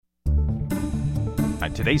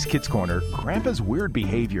On today's Kids Corner, Grandpa's weird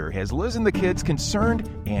behavior has Liz and the kids concerned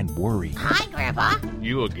and worried. Hi, Grandpa.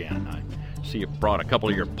 You again. I see you brought a couple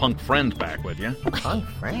of your punk friends back with you. Punk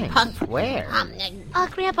friends? Punk. Where?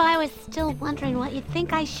 Grandpa, I was still wondering what you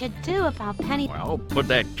think I should do about Penny. Well, put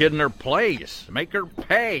that kid in her place. Make her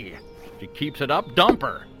pay. If she keeps it up, dump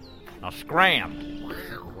her. Now scram.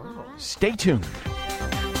 Wow. Stay tuned.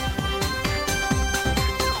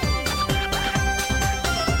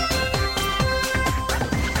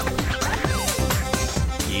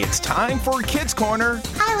 It's time for Kids Corner.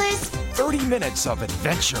 Hi, Liz. 30 minutes of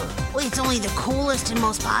adventure. Well, it's only the coolest and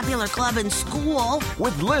most popular club in school.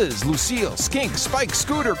 With Liz, Lucille, Skink, Spike,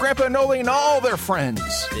 Scooter, Grandpa Noli, and all their friends.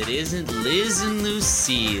 It isn't Liz and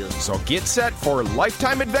Lucille. So get set for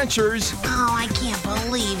lifetime adventures Oh, I can't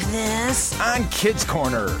believe this. on Kids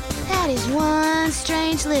Corner. That is one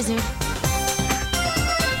strange lizard.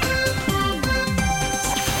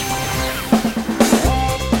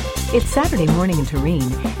 It's Saturday morning in Turin,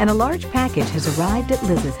 and a large package has arrived at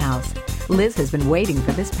Liz's house. Liz has been waiting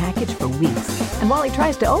for this package for weeks, and while he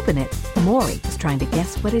tries to open it, Maury is trying to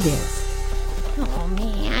guess what it is. Oh,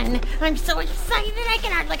 man. I'm so excited I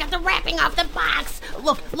can hardly get the wrapping off the box.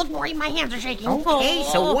 Look, Maury, my hands are shaking. Okay,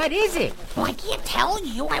 so what is it? Oh, I can't tell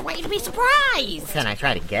you. I want you to be surprised. Can I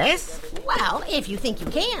try to guess? Well, if you think you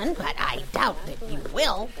can, but I doubt that you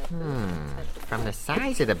will. From the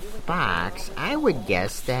size of the box, I would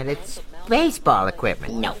guess that it's baseball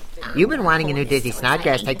equipment. No. You've been wanting a new Dizzy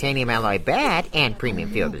Snodgrass titanium alloy bat and premium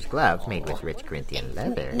fielder's gloves made with rich Corinthian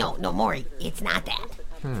leather. No, Maury, it's not that.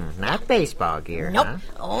 Not baseball gear, Nope. huh?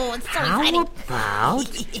 Oh, it's so How exciting. about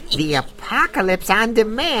the Apocalypse On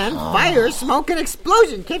Demand Fire, Smoke, and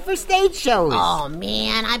Explosion kit for stage shows? Oh,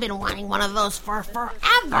 man, I've been wanting one of those for forever.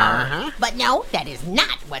 Uh-huh. But no, that is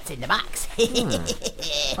not what's in the box.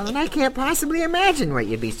 Well, then I can't possibly imagine what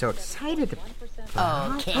you'd be so excited about.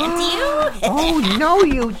 Oh, can't you? Oh, no,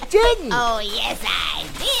 you didn't! Oh, yes, I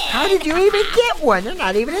did. How did you even get one? They're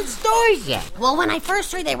not even in stores yet. Well, when I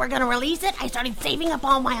first heard they were going to release it, I started saving up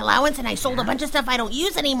all my allowance, and I sold a bunch of stuff I don't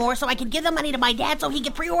use anymore so I could give the money to my dad so he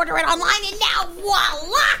could pre-order it online, and now,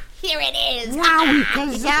 voila! Here it is. Wowie,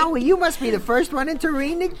 Kazowie, you must be the first one in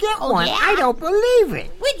Turin to get Oh, one. yeah? I don't believe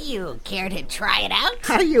it. Would you care to try it out?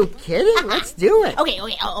 Are you kidding? Let's do it. Okay.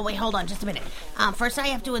 Oh, wait, hold on just a minute. First, I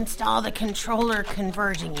have to install the controller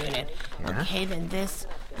conversion unit. Yeah? Okay, then this...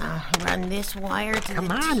 run this wire to Come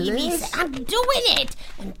the on, TV Liz. I'm doing it!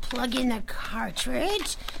 And plug in the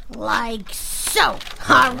cartridge like so.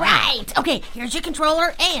 All right. Okay, here's your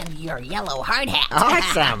controller and your yellow hard hat.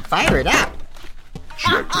 Awesome. Fire it up.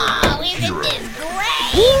 Oh, isn't this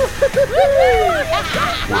great?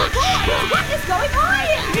 What is going on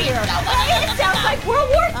in here? It sounds like World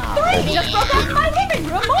War III just broke out in my living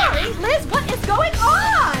room. Maury, Liz, what is going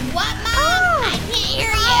on? What, Mom? I can't hear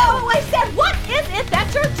you. Oh, I said, what is it that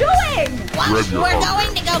you're doing? What? We're going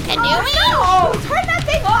to go canoeing? No, turn that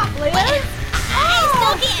thing off, Liz. I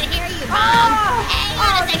still can't hear you, Mom. Hang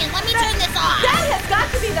on a second. Let me turn this off. That has got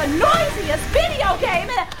to be the noisiest video game.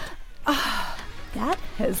 That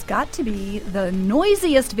has got to be the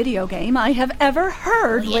noisiest video game I have ever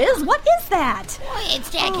heard, Liz. What is that? Boy,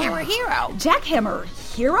 it's Jackhammer Hero. Jackhammer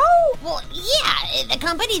Hero? Well, yeah, the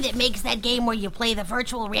company that makes that game where you play the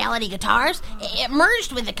virtual reality guitars, it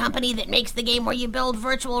merged with the company that makes the game where you build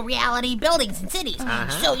virtual reality buildings and cities.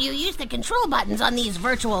 So you use the control buttons on these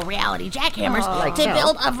virtual reality jackhammers to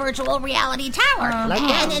build a virtual reality tower.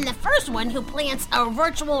 And then the first one who plants a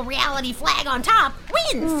virtual reality flag on top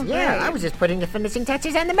wins. Yeah, I was just putting the finishing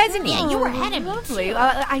touches on the mezzanine. Yeah, you were ahead of me. Lovely.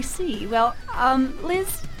 I see. Well,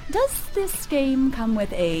 Liz, does this game come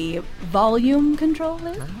with a volume control,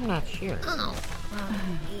 Liz? I'm not sure. Oh,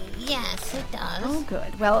 yes, it does. Oh,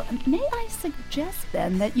 good. Well, may I suggest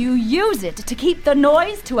then that you use it to keep the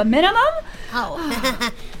noise to a minimum?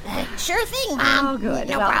 Oh, sure thing, Mom. Oh, good.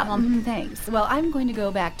 No Well, problem. Thanks. Well, I'm going to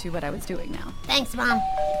go back to what I was doing now. Thanks, Mom.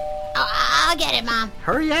 I'll get it, Mom.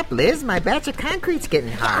 Hurry up, Liz. My batch of concrete's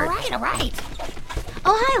getting hard. All right.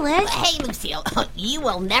 Oh, hi, Liz. Hey, Lucille, you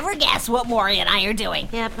will never guess what Maury and I are doing.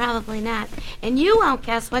 Yeah, probably not. And you won't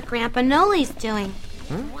guess what Grandpa Noli's doing.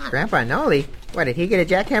 Grandpa Noli? What, did he get a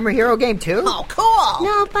Jackhammer Hero game too? Oh, cool.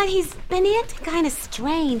 No, but he's been acting kind of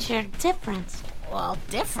strange or different. Well,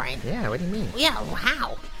 different. Yeah, what do you mean? Yeah,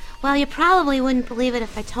 how? Well, you probably wouldn't believe it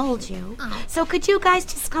if I told you. Oh. So could you guys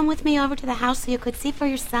just come with me over to the house so you could see for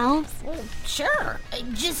yourselves? Well, sure.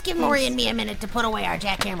 Just give Maury and me a minute to put away our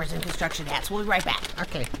jackhammers and construction hats. We'll be right back.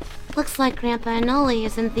 Okay. Looks like Grandpa Noli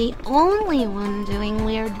isn't the only one doing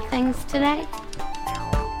weird things today.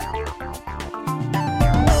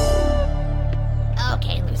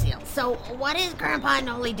 Okay, Lucille. So So, what is Grandpa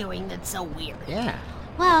Noli doing that's so weird? Yeah.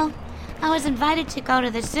 Well, I was invited to go to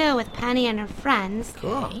the zoo with Penny and her friends.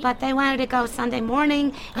 Cool. But they wanted to go Sunday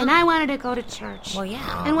morning, and I wanted to go to church. Well,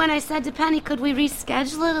 yeah. And when I said to Penny, could we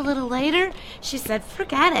reschedule it a little later? She said,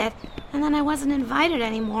 forget it. And then I wasn't invited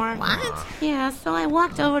anymore. What? Yeah, so I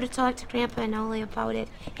walked over to talk to Grandpa Noli about it.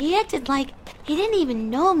 He acted like he didn't even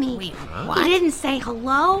know me. Wait, what? He didn't say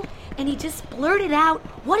hello, and he just blurted out,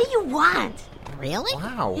 what do you want? Really?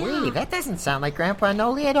 Wow, wait, that doesn't sound like Grandpa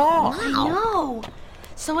Noli at all. I know.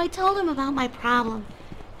 So I told him about my problem.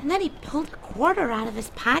 And then he pulled a quarter out of his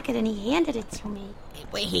pocket and he handed it to me.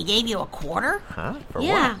 Wait, he gave you a quarter? Huh? For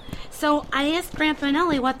Yeah. So I asked Grandpa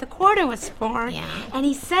Noli what the quarter was for. Yeah. And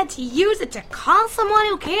he said to use it to call someone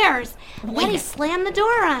who cares. And then he slammed the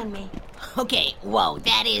door on me. Okay, whoa,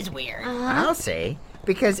 that is weird. what? I'll say.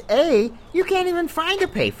 Because A, you can't even find a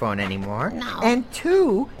payphone anymore. No. And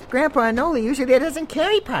 2, Grandpa Noli usually doesn't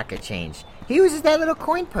carry pocket change. He uses that little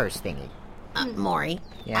coin purse thingy. Maury.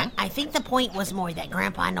 Yeah? I think the point was more that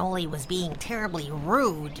Grandpa Noli was being terribly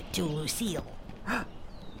rude to Lucille.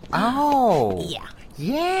 Oh. Yeah.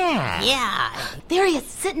 Yeah. Yeah. There he is,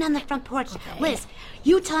 sitting on the front porch. Liz,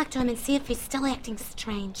 you talk to him and see if he's still acting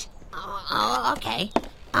strange. Oh, okay.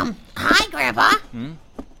 Hi, Grandpa.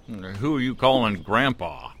 Who are you calling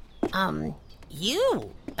Grandpa?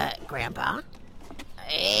 You, Grandpa.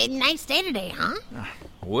 Nice day today, huh?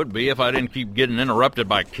 Would be if I didn't keep getting interrupted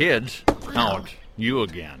by kids. Oh, it's you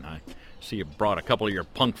again. I see you brought a couple of your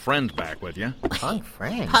punk friends back with you. Punk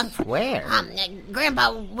friends? Punk- Where?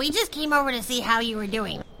 Grandpa, we just came over to see how you were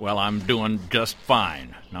doing. Well, I'm doing just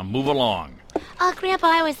fine. Now move along. Grandpa,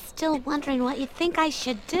 I was still wondering what you think I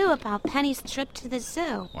should do about Penny's trip to the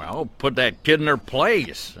zoo. Well, put that kid in her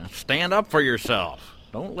place. Stand up for yourself.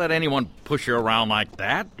 Don't let anyone push her around like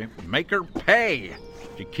that. Make her pay.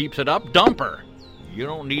 She keeps it up, dump her. You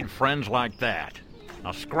don't need friends like that.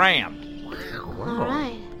 Now scram. All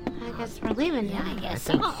right. I guess we're leaving now. I guess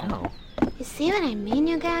I think so. so. You see what I mean,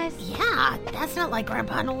 you guys? Yeah, that's not like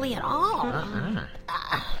Grandpa Noli at all.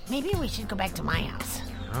 Maybe we should go back to my house.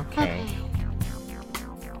 Okay.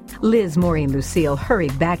 Liz, Maury, and Lucille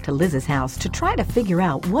hurried back to Liz's house to try to figure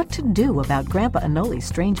out what to do about Grandpa Noli's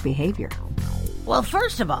strange behavior. Well,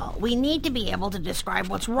 first of all, we need to be able to describe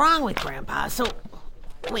what's wrong with Grandpa. So,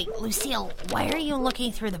 wait, Lucille, why are you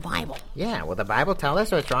looking through the Bible? Yeah, will the Bible tell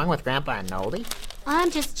us what's wrong with Grandpa Noli?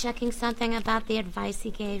 I'm just checking something about the advice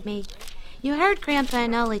he gave me. You heard Grandpa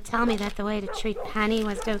Noli tell me that the way to treat Penny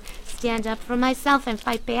was to stand up for myself and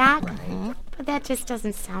fight back. Right. But that just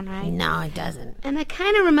doesn't sound right. No, it doesn't. And I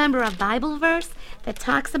kind of remember a Bible verse that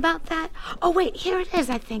talks about that. Oh, wait, here it is,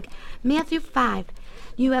 I think. Matthew 5.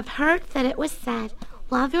 You have heard that it was said,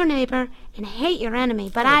 love your neighbor and hate your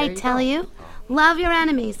enemy. But I tell you, love your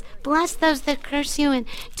enemies, bless those that curse you, and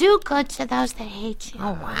do good to those that hate you.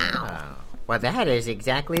 Oh, wow. Well, that is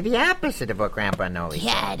exactly the opposite of what Grandpa Noli said.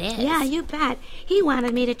 Yeah, it is. Yeah, you bet. He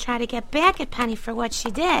wanted me to try to get back at Penny for what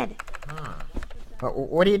she did. Well,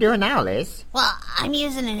 what are you doing now, Liz? Well, I'm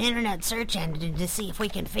using an internet search engine to see if we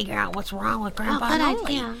can figure out what's wrong with Grandpa good Noli.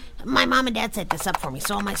 idea. My mom and dad set this up for me,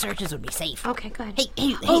 so all my searches would be safe. Okay, good.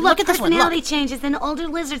 Hey, oh, look at this one. personality Look. changes in older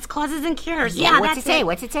lizards, causes and cures. Yeah, Yeah, What's that's it say? it.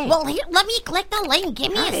 What's it say? Well, here, let me click the link.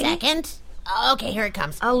 Give me a Okay. second. Okay, here it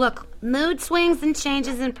comes. Oh, look, mood swings and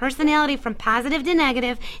changes in personality from positive to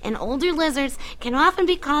negative in older lizards can often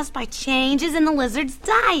be caused by changes in the lizard's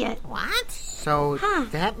diet. What? So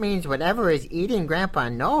that means whatever is eating Grandpa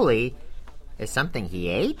Noli is something he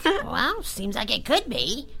ate? Well, seems like it could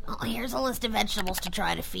be. Well, here's a list of vegetables to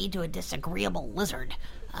try to feed to a disagreeable lizard.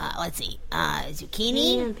 Let's see.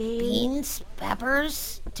 Zucchini, Yeah, beans,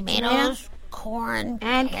 peppers, tomatoes, corn,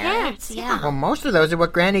 And carrots. carrots, Yeah. Well, most of those are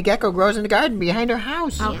what Granny Gecko grows in the garden behind her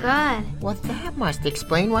house. Oh, good. Well, that must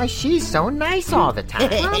explain why she's so nice all the time.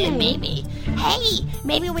 Maybe. Hey,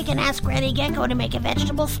 maybe we can ask Granny Gecko to make a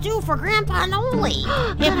vegetable stew for Grandpa Noli.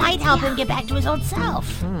 It might help him get back to his old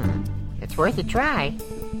self. It's worth a try.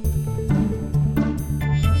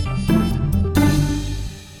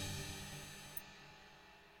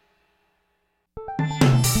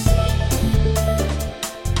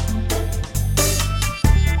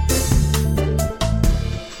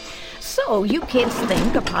 So, you kids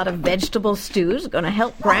think a pot of vegetable stew is going to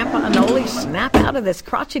help Grandpa Noli snap out of this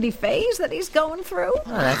crotchety phase that he's going through?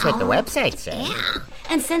 Well, that's what the website says. Yeah,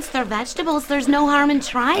 And since they're vegetables, there's no harm in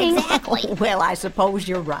trying. exactly. Well, I suppose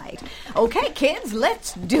you're right. Okay, kids,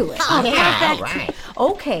 let's do it. Oh, Yeah, perfect. right.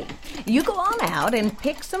 Okay, you go on out and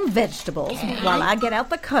pick some vegetables while I get out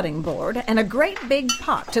the cutting board and a great big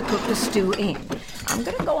pot to cook the stew in. I'm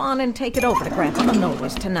going to go on and take it over to Grandpa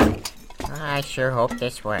Noli's tonight. I sure hope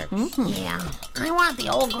this works. Yeah, I want the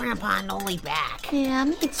old Grandpa Noli back. Yeah,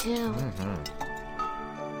 me too.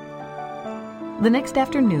 The next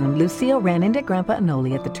afternoon, Lucille ran into Grandpa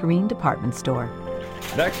Anoli at the Tureen department store.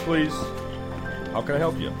 Next, please. How can I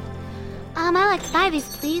help you? I'd like to buy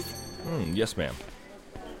these, please. Yes, ma'am.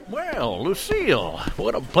 Well, Lucille,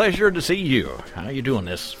 what a pleasure to see you. How you doing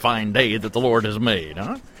this fine day that the Lord has made,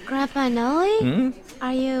 huh? Grandpa Anoli?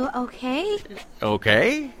 Are you okay?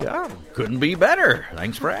 Okay. Yeah, couldn't be better.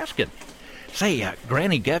 Thanks for asking. Say,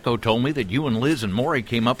 Granny Gecko told me that you and Liz and Maury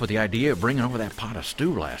came up with the idea of bringing over that pot of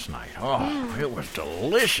stew last night. Oh, It was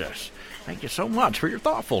delicious. Thank you so much for your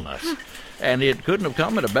thoughtfulness. And it couldn't have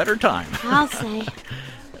come at a better time. I'll say.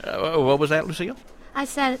 What was that, Lucille? I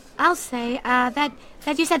said, I'll say, that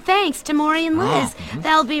you said thanks to Maury and Liz.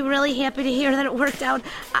 They'll be really happy to hear that it worked out.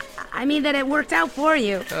 I mean, that it worked out for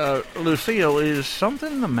you. Lucille, is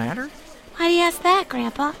something the matter? Why do you ask that,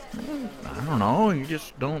 Grandpa? I don't know. You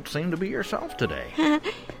just don't seem to be yourself today.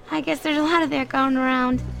 I guess there's a lot of that going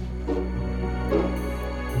around.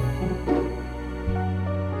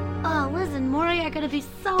 Oh, Liz and Maury are going to be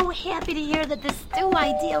so happy to hear that this stew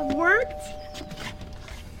idea worked.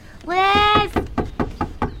 Liz!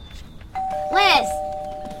 Liz!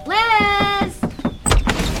 Liz!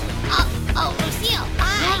 Oh, Lucille,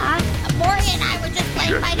 hi. Maury and I were just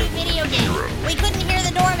playing my new video game. We couldn't hear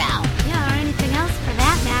the doorbell. Yeah, or anything else for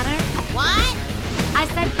that matter. What? I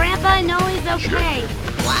said Grandpa Noli's okay.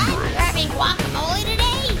 What? You're having guacamole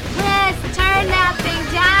today? Liz, turn that thing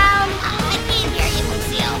down. I can't hear you,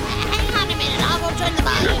 Lucille. Hang on a minute. I'll go turn the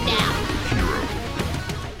volume down.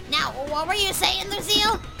 Now, what were you saying,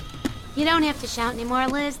 Lucille? You don't have to shout anymore,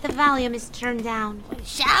 Liz. The volume is turned down.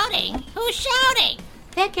 Shouting? Who's shouting?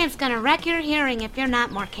 That game's gonna wreck your hearing if you're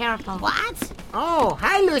not more careful. What? Oh,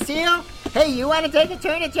 hi, Lucille. Hey, you want to take a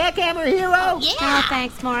turn at Jackhammer Hero? Yeah. No,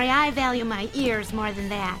 thanks, Maury. I value my ears more than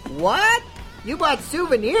that. What? You bought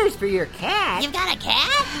souvenirs for your cat? You've got a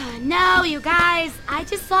cat? No, you guys. I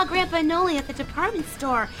just saw Grandpa Noli at the department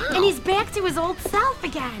store, and he's back to his old self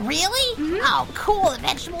again. Really? Oh, cool. The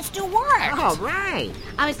vegetable stew worked. All right.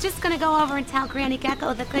 I was just gonna go over and tell Granny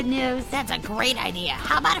Gecko the good news. That's a great idea.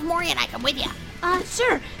 How about if Maury and I come with you?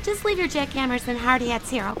 Sure. Just leave your jackhammers and hard hats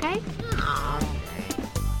here, okay?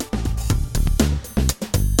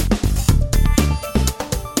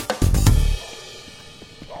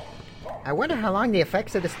 I wonder how long the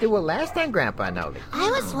effects of the stew will last on Grandpa Noli. I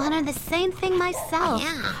was wondering the same thing myself.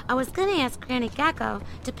 Yeah. I was gonna ask Granny Gecko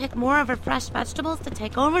to pick more of her fresh vegetables to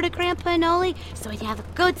take over to Grandpa Noli so he'd have a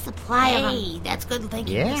good supply of them. Hey, that's good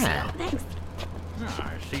thinking, Yeah. Lucille. Thanks.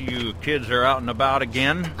 I see you kids are out and about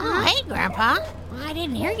again. Oh, hey, Grandpa. I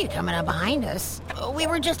didn't hear you coming up behind us. We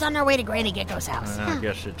were just on our way to Granny Gecko's house. I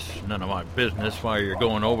guess it's none of my business why you're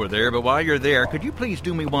going over there, but while you're there, could you please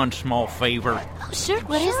do me one small favor? Oh, sure.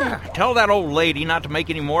 What is it? Tell that old lady not to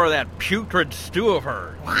make any more of that putrid stew of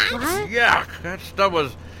hers. What? Yuck! That stuff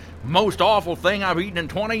was the most awful thing I've eaten in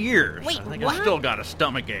 20 years. Wait, I think what? I still got a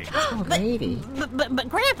stomach ache. Oh, lady. But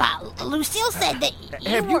Grandpa, Lucille said that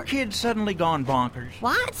Have you kids suddenly gone bonkers?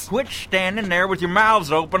 What? Quit standing there with your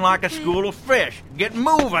mouths open like a school of fish. Get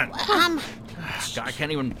moving. I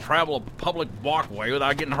can't even travel a public walkway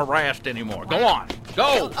without getting harassed anymore. Go on.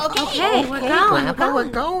 Go. Okay, we're Hey, going. Grandpa, we're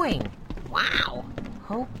going. Wow.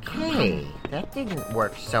 Okay, that didn't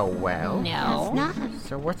work so well. No. It's not.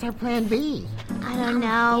 So what's our plan B? I don't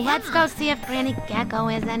know. Let's go see if Granny Gecko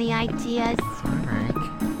has any ideas. All right.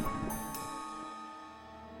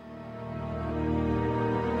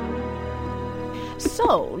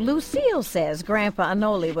 So, Lucille says Grandpa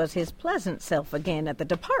Anoli was his pleasant self again at the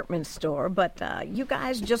department store, but you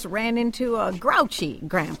guys just ran into a grouchy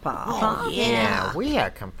Grandpa, huh? Yeah, we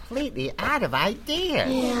are completely out of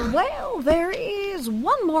ideas. Well, there is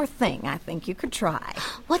one more thing I think you could try.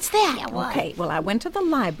 What's that? Yeah, what? Okay, well, I went to the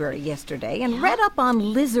library yesterday and read up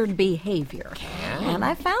on lizard behavior. And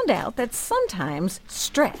I found out that sometimes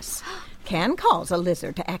stress can cause a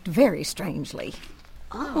lizard to act very strangely.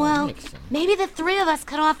 Oh, well, maybe the three of us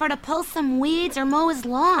could offer to pull some weeds or mow his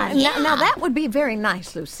lawn. Now, that would be very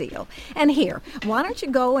nice, Lucille. And here, why don't you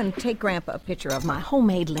go and take Grandpa a picture of my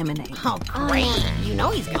homemade lemonade? Oh, great. You know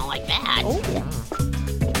he's gonna like that. Oh, yeah.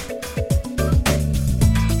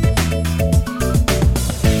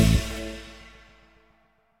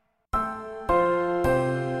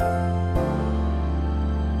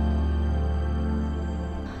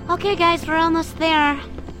 Okay, guys, we're almost there.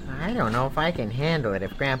 I don't know if I can handle it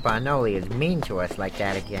if Grandpa Noli is mean to us like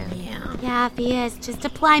that again. Yeah, if he is, just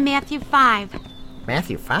apply Matthew 5.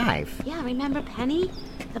 Matthew 5? Yeah, remember Penny?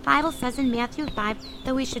 The Bible says in Matthew 5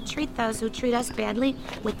 that we should treat those who treat us badly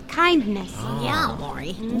with kindness. Yeah,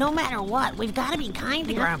 Maury. No matter what, we've got to be kind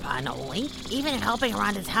to Grandpa, don't we? Even if helping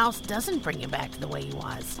around his house doesn't bring him back to the way he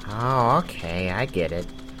was. Oh, okay, I get it.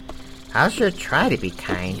 I'll sure try to be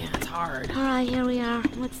kind. Yeah, it's hard. All right, here we are.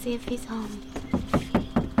 Let's see if he's home.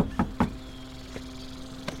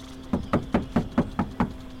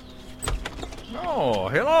 Oh,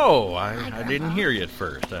 hello. I didn't hear you at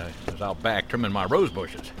first. I was out back trimming my rose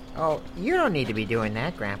bushes. Oh, you don't need to be doing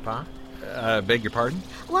that, Grandpa. Beg your pardon?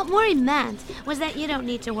 What Maury meant was that you don't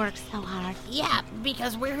need to work so hard. Yeah,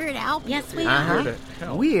 because we're here to help. Yes, we Uh-huh.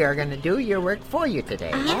 are. We are going to do your work for you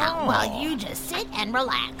today. Yeah, well, you just sit and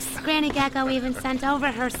relax. Granny Gecko even sent over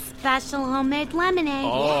her special homemade lemonade.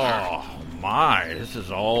 Oh, my. This is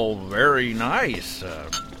all very nice.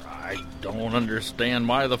 I don't understand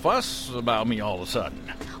why the fuss about me all of a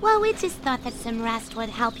sudden. Well, we just thought that some rest would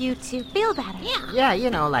help you to feel better. Yeah,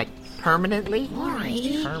 like permanently.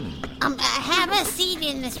 Maury, have a seat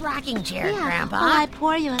in this rocking chair, Grandpa. While I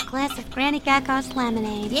pour you a glass of Granny Gecko's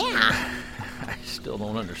lemonade. Yeah. I still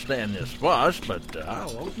don't understand this fuss, but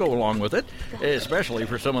I'll go along with it, especially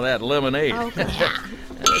for some of that lemonade. Okay.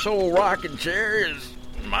 This old rocking chair is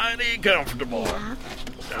mighty comfortable.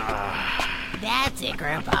 That's it,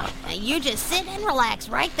 Grandpa. Now, you just sit and relax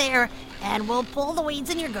right there, and we'll pull the weeds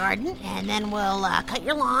in your garden, and then we'll cut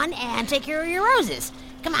your lawn and take care of your roses.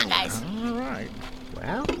 Come on, guys. All right.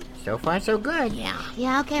 Well, so far so good.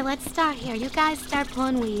 Yeah, okay, let's start here. You guys start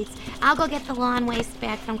pulling weeds. I'll go get the lawn waste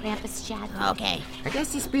bag from Grandpa's shed. Okay. I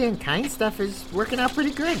guess this being kind stuff is working out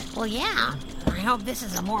pretty good. Well, yeah. I hope this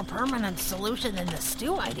is a more permanent solution than the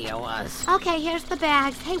stew idea was. Okay, here's the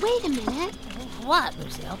bags. Hey, wait a minute. What,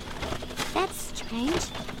 Lucille? That's strange.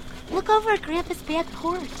 Look over at Grandpa's back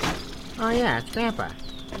porch. Oh, yeah, it's Grandpa.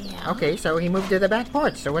 Yeah. Okay, so he moved to the back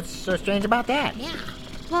porch, so what's so strange about that? Yeah.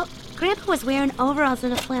 Well, Grandpa was wearing overalls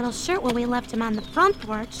and a flannel shirt when we left him on the front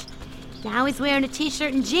porch. Now he's wearing a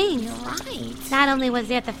t-shirt and jeans. You're right. Not only was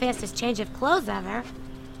that the fastest change of clothes ever,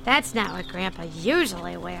 that's not what Grandpa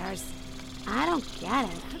usually wears. I don't get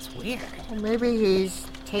it. That's weird. Well, maybe he's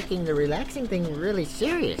taking the relaxing thing really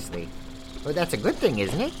seriously. Well, that's a good thing,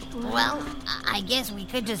 isn't it? Well, I guess we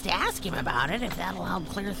could just ask him about it if that'll help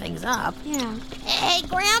clear things up. Yeah. Hey,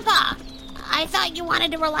 Grandpa! I thought you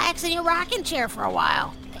wanted to relax in your rocking chair for a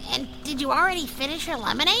while. And did you already finish your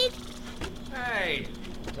lemonade? Hey,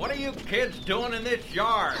 what are you kids doing in this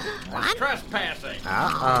yard? What? Trespassing.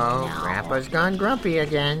 Uh-oh, no. Grandpa's gone grumpy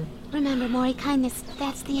again. Remember, Maury, kindness.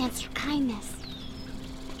 That's the answer, kindness.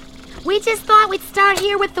 We just thought we'd start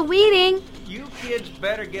here with the weeding. You kids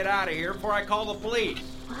better get out of here before I call the police.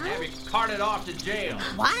 What? Have you carted off to jail.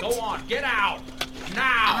 What? Go on, get out.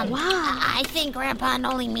 Now. Wow. I think Grandpa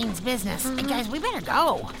only means business. Guys, we better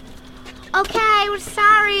go. Okay, we're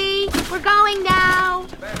sorry. We're going now.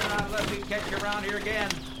 Better not let me catch you around here again.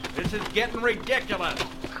 This is getting ridiculous.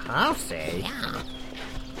 I'll say. Yeah.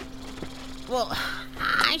 Well,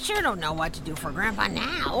 I sure don't know what to do for Grandpa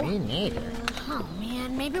now. Me neither. Oh,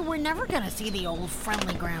 man, maybe we're never going to see the old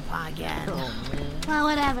friendly Grandpa again. Well,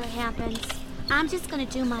 whatever happens, I'm just going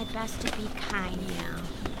to do my best to be kind. Yeah.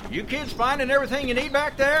 You kids finding everything you need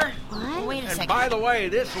back there? What? Wait a And second. by the way,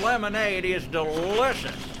 this lemonade is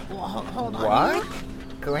delicious. Well, hold on. What?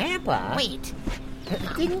 Grandpa? Wait.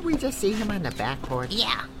 Didn't we just see him on the back porch?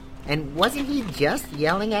 Yeah. And wasn't he just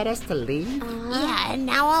yelling at us to leave? Yeah, and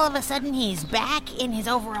now all of a sudden he's back in his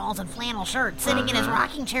overalls and flannel shirt, sitting in his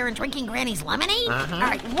rocking chair and drinking Granny's lemonade? All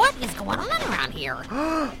right, what is going on around here?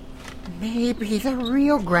 Maybe the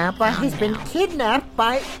real Grandpa has been kidnapped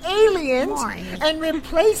by aliens Maury. and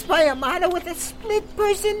replaced by a model with a split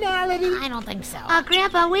personality. I don't think so.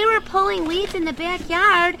 Grandpa, we were pulling weeds in the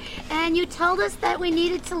backyard, and you told us that we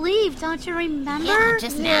needed to leave. Don't you remember? Yeah,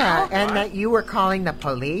 just Yeah, now. and that you were calling the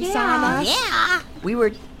police Yeah. on us? Yeah. We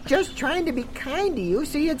were just trying to be kind to you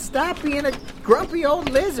so you'd stop being a grumpy old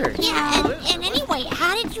lizard. Yeah, and anyway,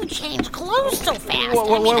 how did you change clothes so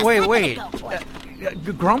fast? Wait.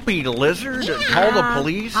 Grumpy lizard? Call the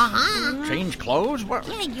police? Uh-huh. Change clothes? What?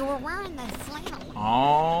 Yeah, you were wearing the flannel.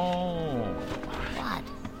 Oh. What?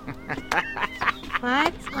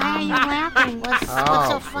 What? Why are you laughing? What's so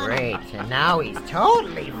Oh, funny? great. And now he's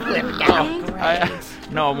totally flipped out.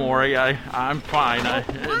 No, Maury, I'm fine.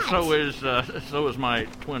 What? So is my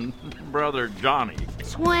twin brother Johnny.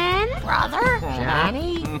 Twin? Brother?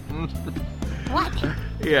 Johnny? What?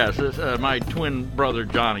 Yes, my twin brother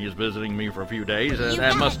Johnny is visiting me for a few days. You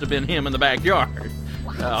That got must it. have been him in the backyard.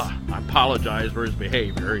 What? I apologize for his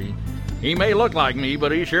behavior. He may look like me,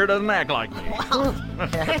 but he sure doesn't act like me.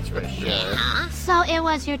 That's for sure. So it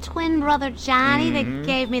was your twin brother Johnny that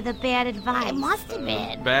gave me the bad advice. It must have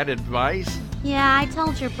been. Bad advice? Yeah, I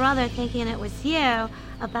told your brother thinking it was you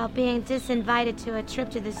about being disinvited to a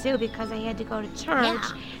trip to the zoo because I had to go to church.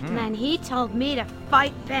 Yeah. And then he told me to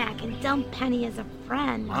fight back and dump Penny as a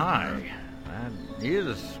friend. My, that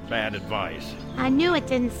is bad advice. I knew it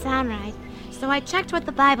didn't sound right, so I checked what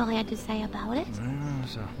the Bible had to say about it.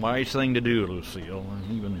 It's a wise thing to do, Lucille.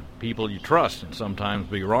 And even people you trust can sometimes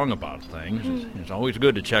be wrong about things. It's always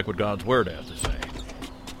good to check what God's Word has to say.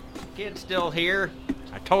 Kid still here?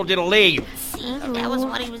 I told you to leave. See, that was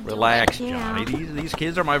what he was Relax, doing. Johnny. These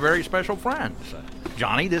kids are my very special friends.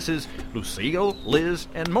 Johnny, this is Lucille, Liz,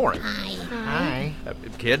 and Maury. Hi.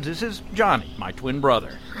 Kids, this is Johnny, my twin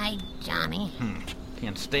brother. Hi, Johnny.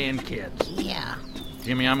 Can't stand kids. Yeah.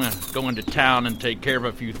 Jimmy, I'm going to go into town and take care of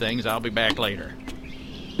a few things. I'll be back later.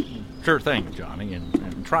 Sure thing, Johnny,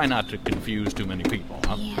 and try not to confuse too many people.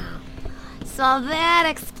 Huh? Yeah. So that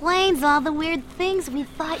explains all the weird things we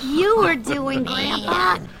thought you were doing,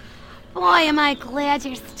 Grandpa. Boy, am I glad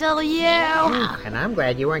you're still you. And I'm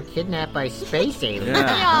glad you weren't kidnapped by space aliens.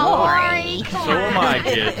 Yeah. Oh, Maury. So am I,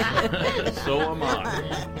 kids. So am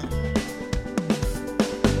I.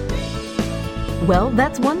 Well,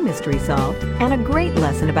 that's one mystery solved, and a great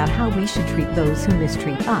lesson about how we should treat those who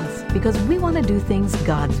mistreat us, because we want to do things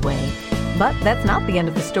God's way. But that's not the end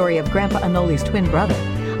of the story of Grandpa Anoli's twin brother.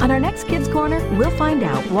 On our next Kids Corner, we'll find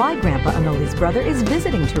out why Grandpa Anoli's brother is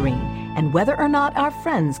visiting Tureen, and whether or not our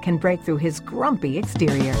friends can break through his grumpy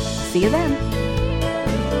exterior. See you then.